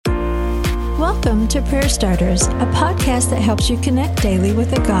Welcome to Prayer Starters, a podcast that helps you connect daily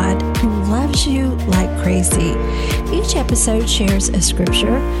with a God who loves you like crazy. Each episode shares a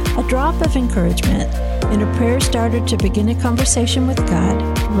scripture, a drop of encouragement, and a prayer starter to begin a conversation with God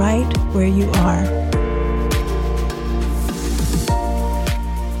right where you are.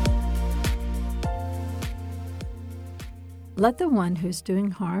 Let the one who is doing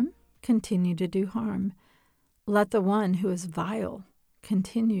harm continue to do harm. Let the one who is vile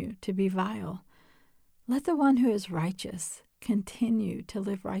continue to be vile. Let the one who is righteous continue to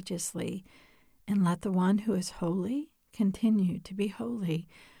live righteously, and let the one who is holy continue to be holy.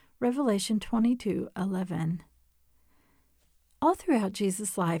 Revelation 22:11. All throughout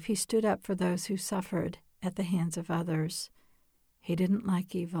Jesus' life, he stood up for those who suffered at the hands of others. He didn't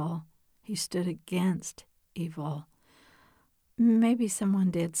like evil. He stood against evil. Maybe someone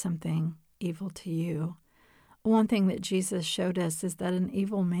did something evil to you. One thing that Jesus showed us is that an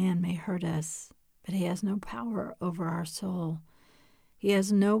evil man may hurt us, but he has no power over our soul. He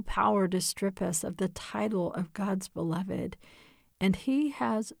has no power to strip us of the title of God's beloved, and he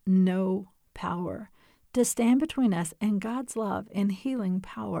has no power to stand between us and God's love and healing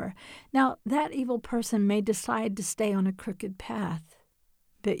power. Now, that evil person may decide to stay on a crooked path,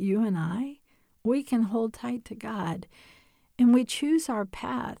 but you and I, we can hold tight to God, and we choose our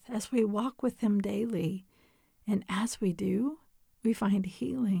path as we walk with him daily. And as we do, we find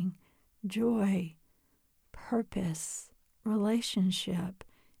healing, joy, purpose, relationship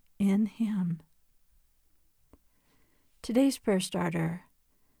in him. Today's prayer starter.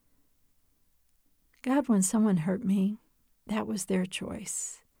 God, when someone hurt me, that was their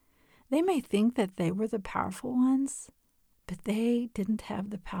choice. They may think that they were the powerful ones, but they didn't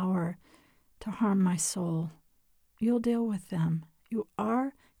have the power to harm my soul. You'll deal with them. You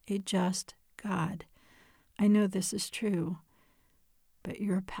are a just God. I know this is true, but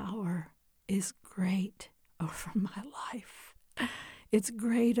your power is great over my life. It's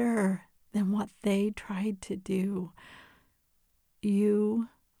greater than what they tried to do. You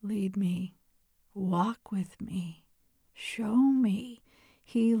lead me, walk with me, show me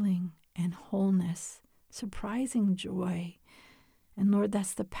healing and wholeness, surprising joy. And Lord,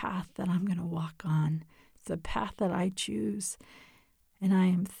 that's the path that I'm going to walk on. It's the path that I choose, and I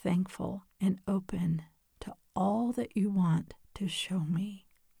am thankful and open to all that you want to show me.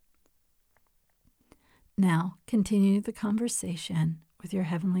 Now, continue the conversation with your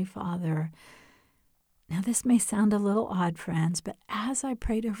Heavenly Father. Now, this may sound a little odd, friends, but as I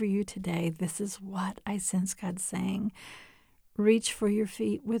prayed over you today, this is what I sense God saying. Reach for your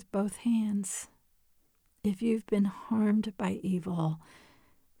feet with both hands. If you've been harmed by evil,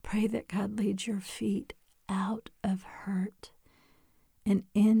 pray that God leads your feet out of hurt and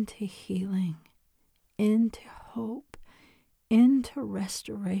into healing, into hope, into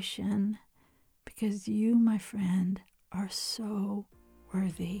restoration, because you, my friend, are so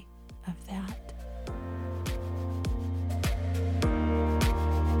worthy of that.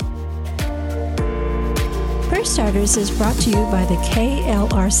 Prayer Starters is brought to you by the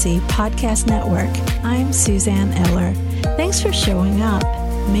KLRC Podcast Network. I'm Suzanne Eller. Thanks for showing up.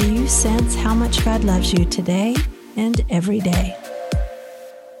 May you sense how much God loves you today and every day.